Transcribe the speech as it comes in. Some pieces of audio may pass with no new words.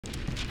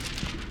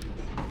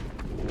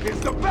It's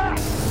the bat!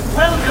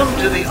 Welcome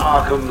to the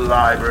Arkham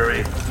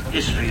Library.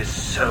 History is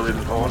so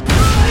important.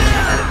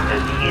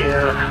 And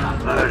here, a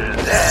murder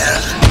there,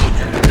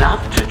 it's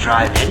enough to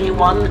drive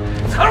anyone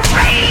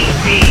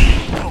crazy!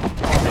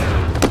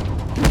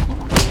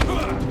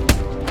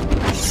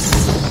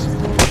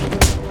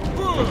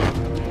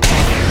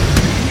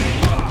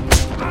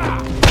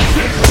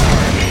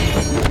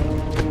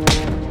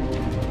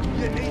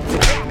 You need to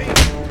hit me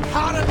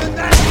harder than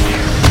that!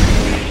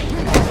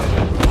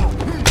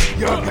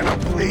 You're gonna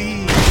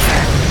bleed!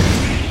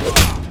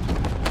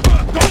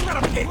 Don't let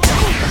him hit you!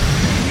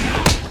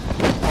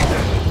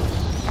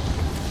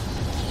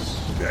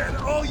 Then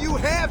all you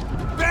have,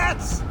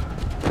 bats?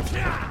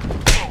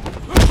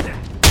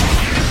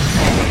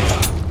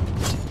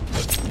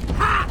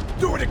 Ha!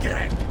 Do it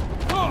again!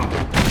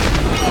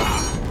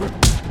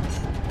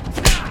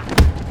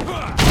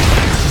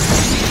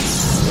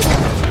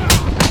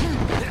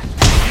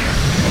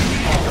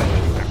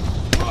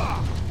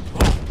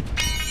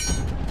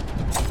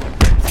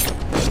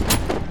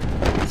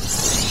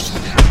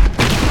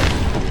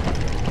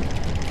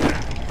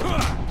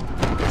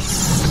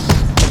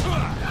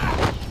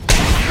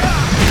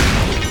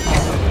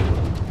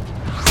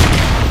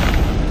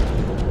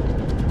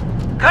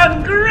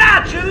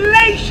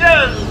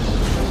 Congratulations!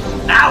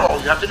 Now all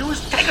you have to do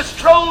is take a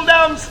stroll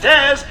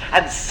downstairs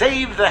and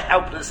save the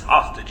helpless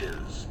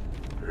hostages.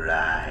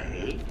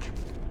 Right?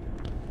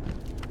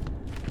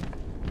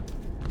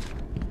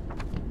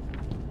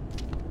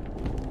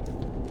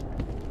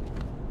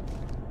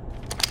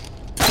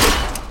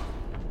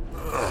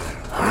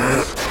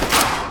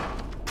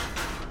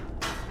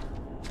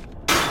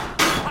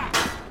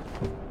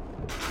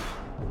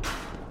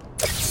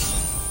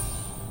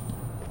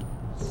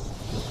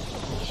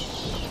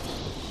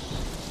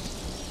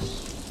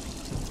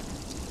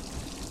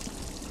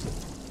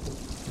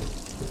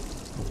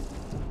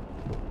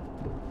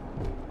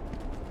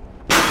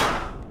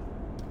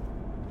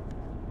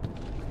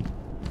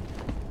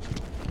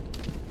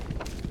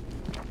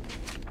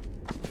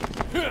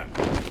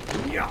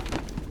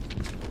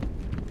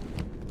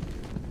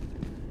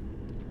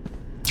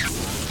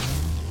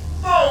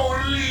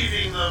 Oh,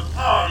 leaving the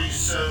party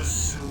so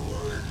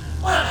soon.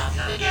 What about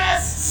the other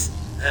guests?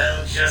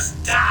 They'll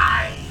just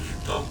die.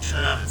 Don't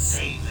turn up and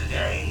save the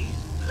day.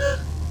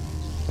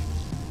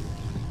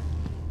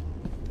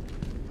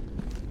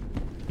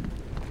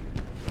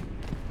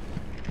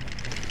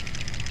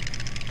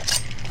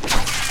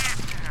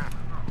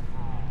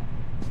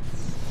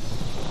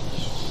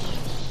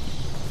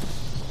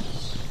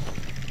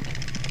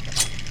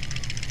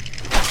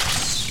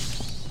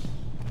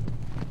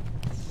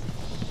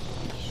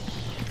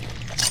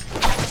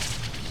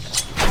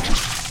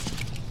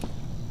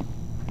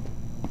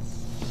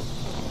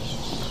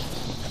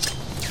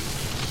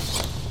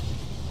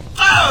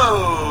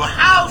 Oh,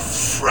 how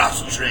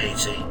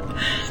frustrating.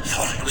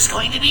 Thought it was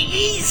going to be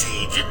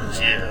easy, didn't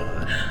you?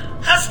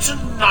 Has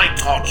tonight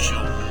taught you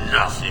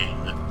nothing?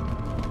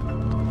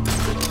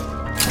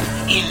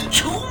 In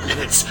 2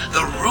 minutes,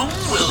 the room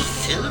will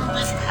fill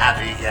with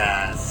happy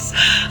gas.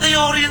 The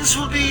audience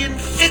will be in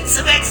fits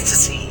of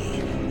ecstasy,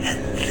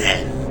 and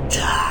then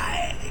die.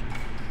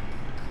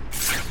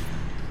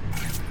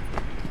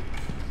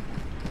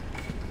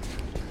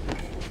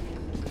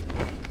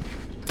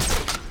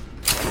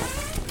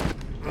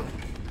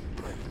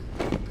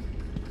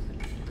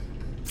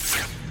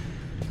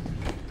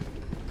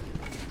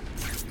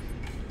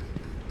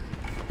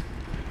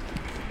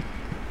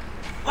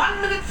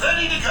 One minute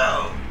 30 to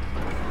go.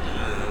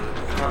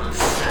 Gotta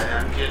say,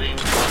 I'm getting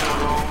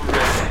bored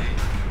already.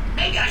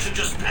 Maybe I should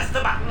just press the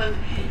button and...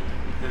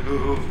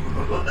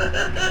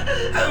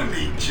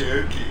 Only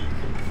joking.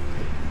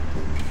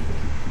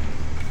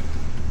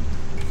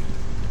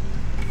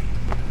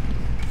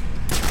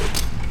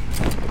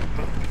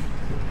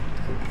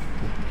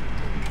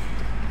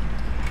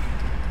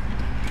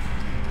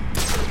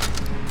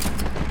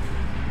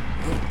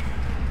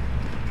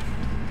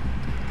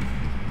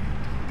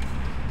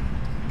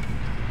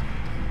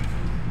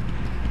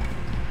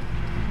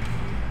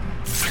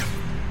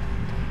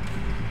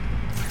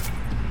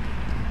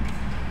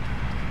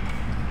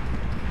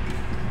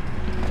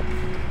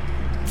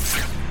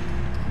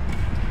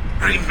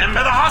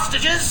 Remember the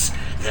hostages?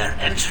 They're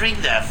entering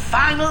their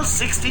final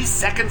 60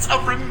 seconds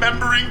of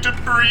remembering to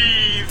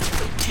breathe.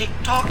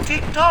 Tick-tock,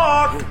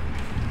 tick-tock.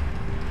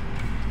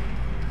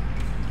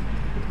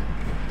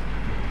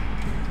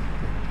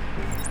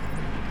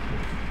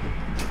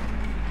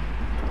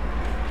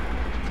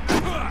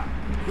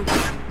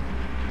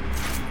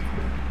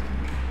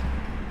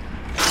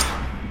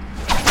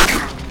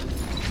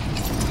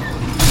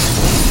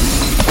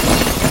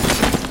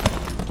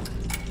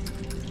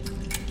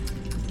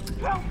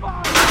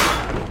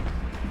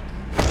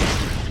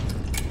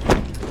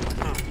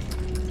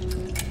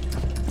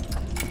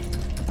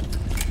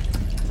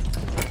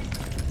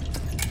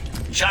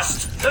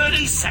 Just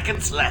 30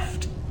 seconds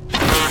left.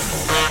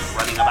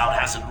 Running about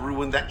hasn't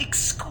ruined that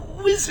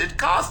exquisite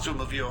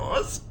costume of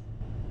yours.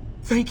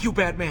 Thank you,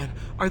 Batman.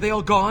 Are they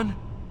all gone?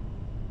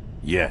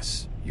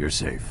 Yes, you're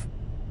safe.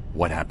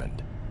 What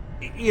happened?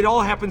 It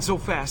all happened so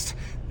fast.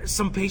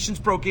 Some patients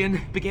broke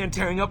in, began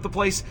tearing up the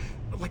place,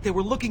 like they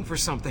were looking for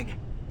something.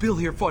 Bill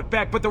here fought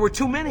back, but there were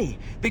too many.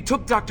 They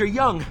took Dr.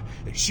 Young.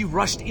 She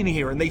rushed in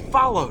here and they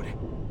followed.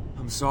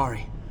 I'm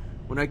sorry.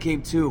 When I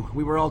came to,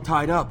 we were all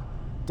tied up.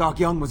 Doc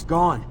Young was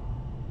gone.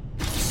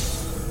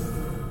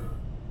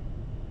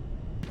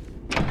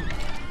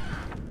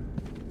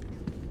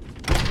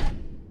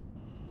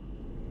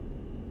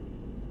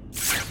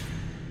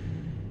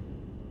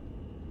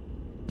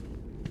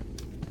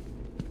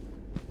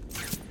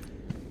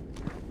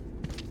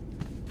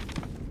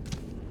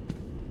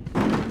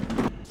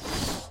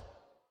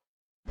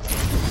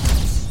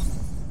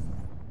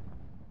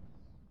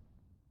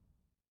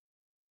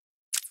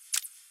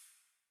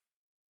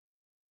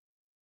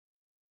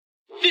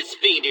 This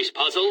fiendish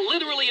puzzle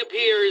literally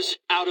appears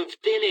out of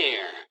thin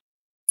air.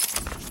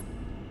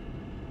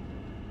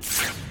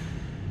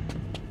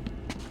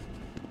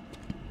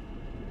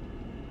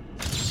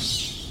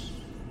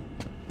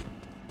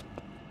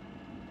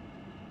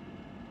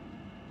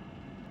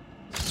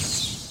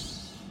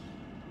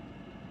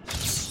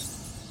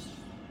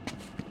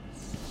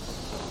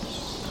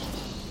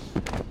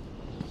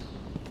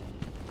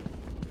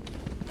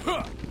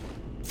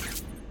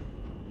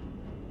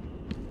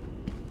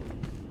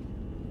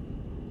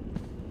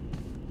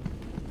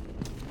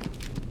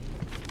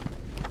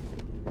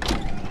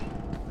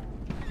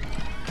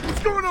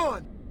 What's going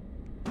on?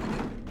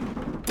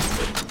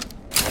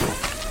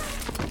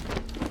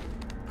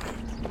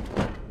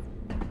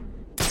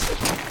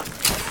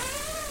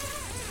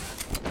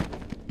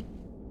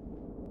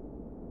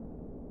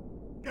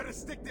 Gonna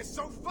stick this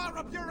so far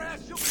up your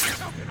ass you'll be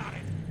choking on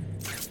it.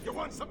 You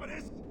want some of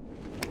this?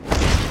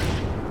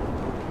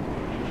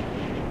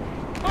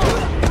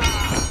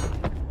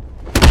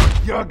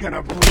 You're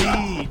gonna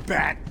bleed,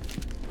 Bat.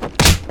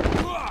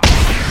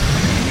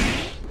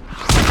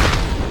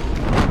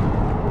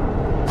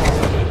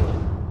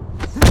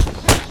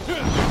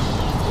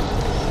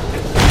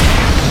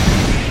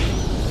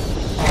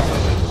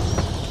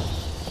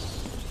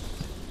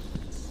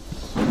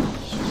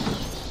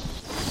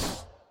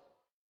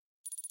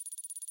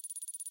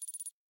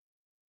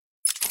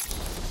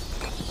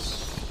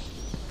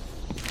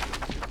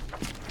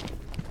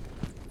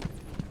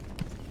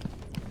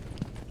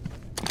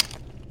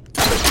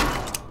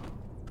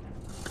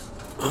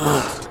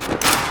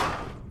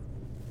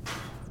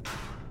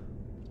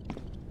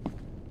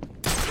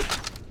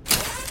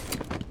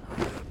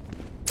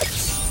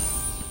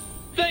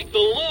 Thank the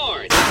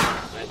Lord!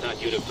 I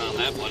thought you'd have found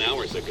that 1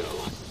 hour ago.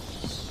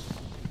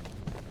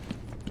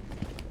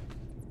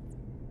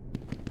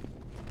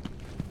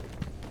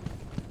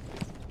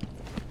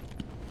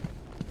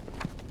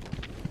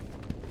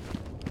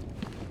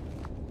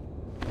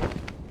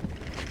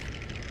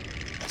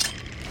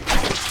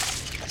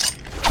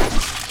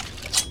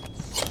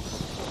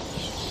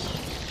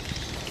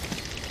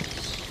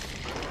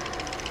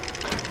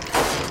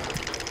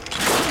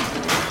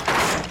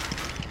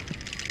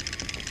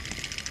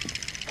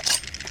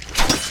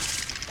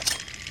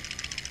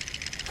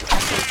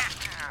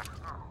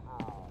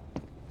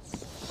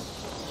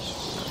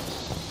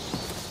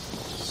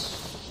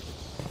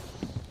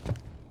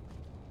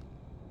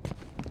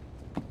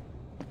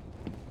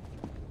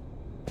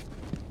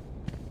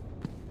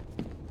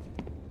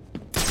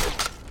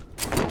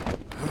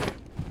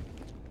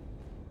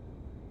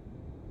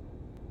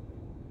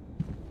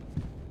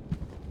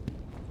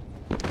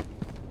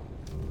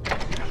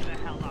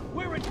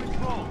 We're in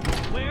control.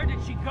 Where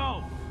did she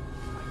go?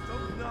 I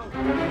don't know.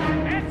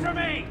 Answer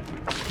me!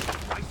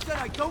 I said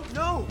I don't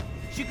know.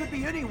 She could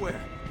be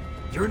anywhere.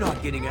 You're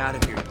not getting out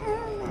of here.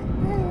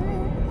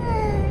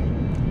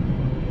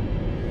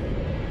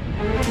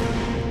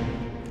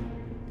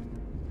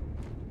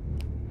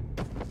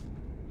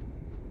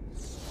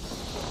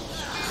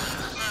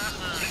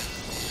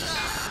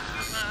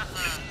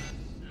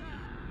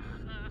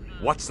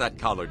 What's that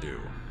collar do?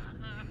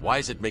 Why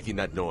is it making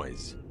that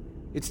noise?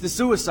 It's the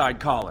suicide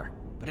collar,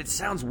 but it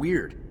sounds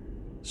weird.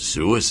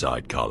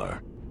 Suicide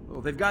collar? Well,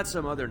 they've got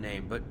some other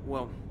name, but,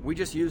 well, we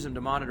just use them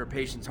to monitor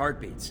patients'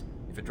 heartbeats.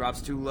 If it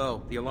drops too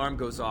low, the alarm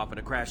goes off and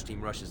a crash team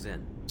rushes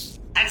in.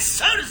 And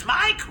so does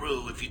my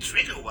crew if you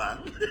trigger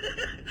one.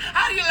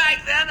 How do you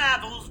like them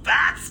apples,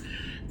 Bats?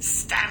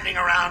 Standing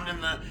around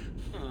in the...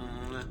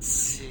 let's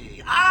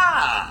see...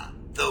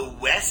 the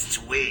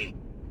West Wing.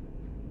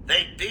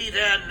 They'd be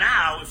there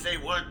now if they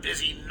weren't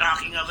busy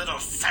knocking a little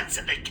sense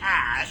into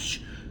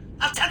cash.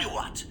 I'll tell you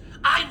what,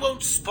 I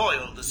won't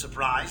spoil the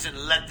surprise and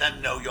let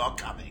them know you're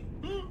coming.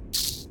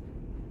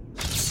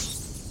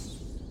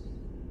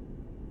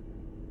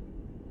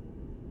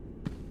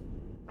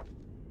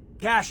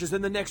 Cash is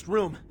in the next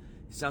room.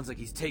 Sounds like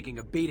he's taking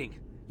a beating.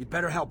 You'd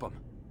better help him.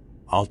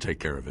 I'll take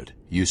care of it.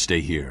 You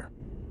stay here.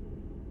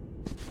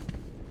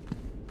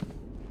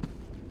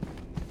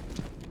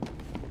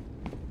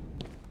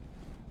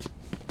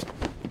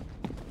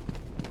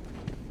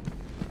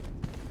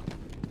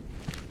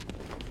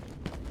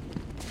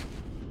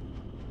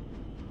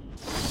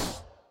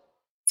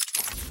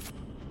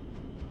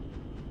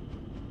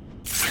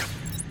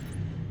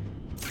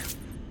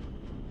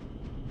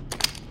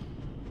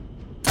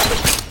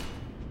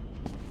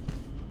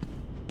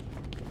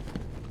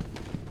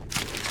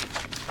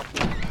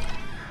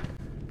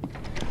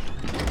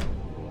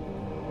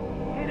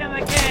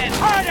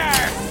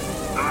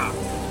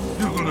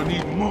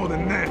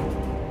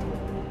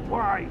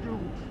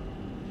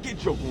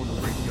 joke on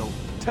the radio.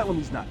 Tell him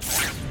he's not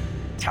talking.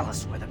 Tell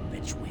us where the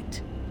bitch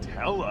went.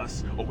 Tell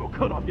us, or we'll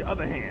cut off your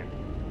other hand.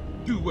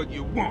 Do what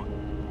you want.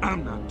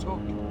 I'm not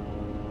talking.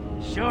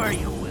 Sure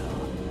you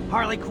will.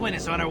 Harley Quinn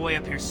is on her way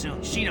up here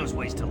soon. She knows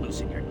ways to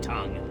loosen your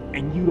tongue.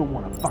 And you don't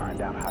want to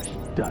find out how she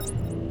does it.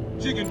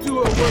 She can do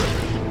her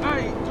work. I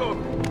ain't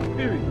talking.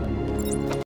 Period.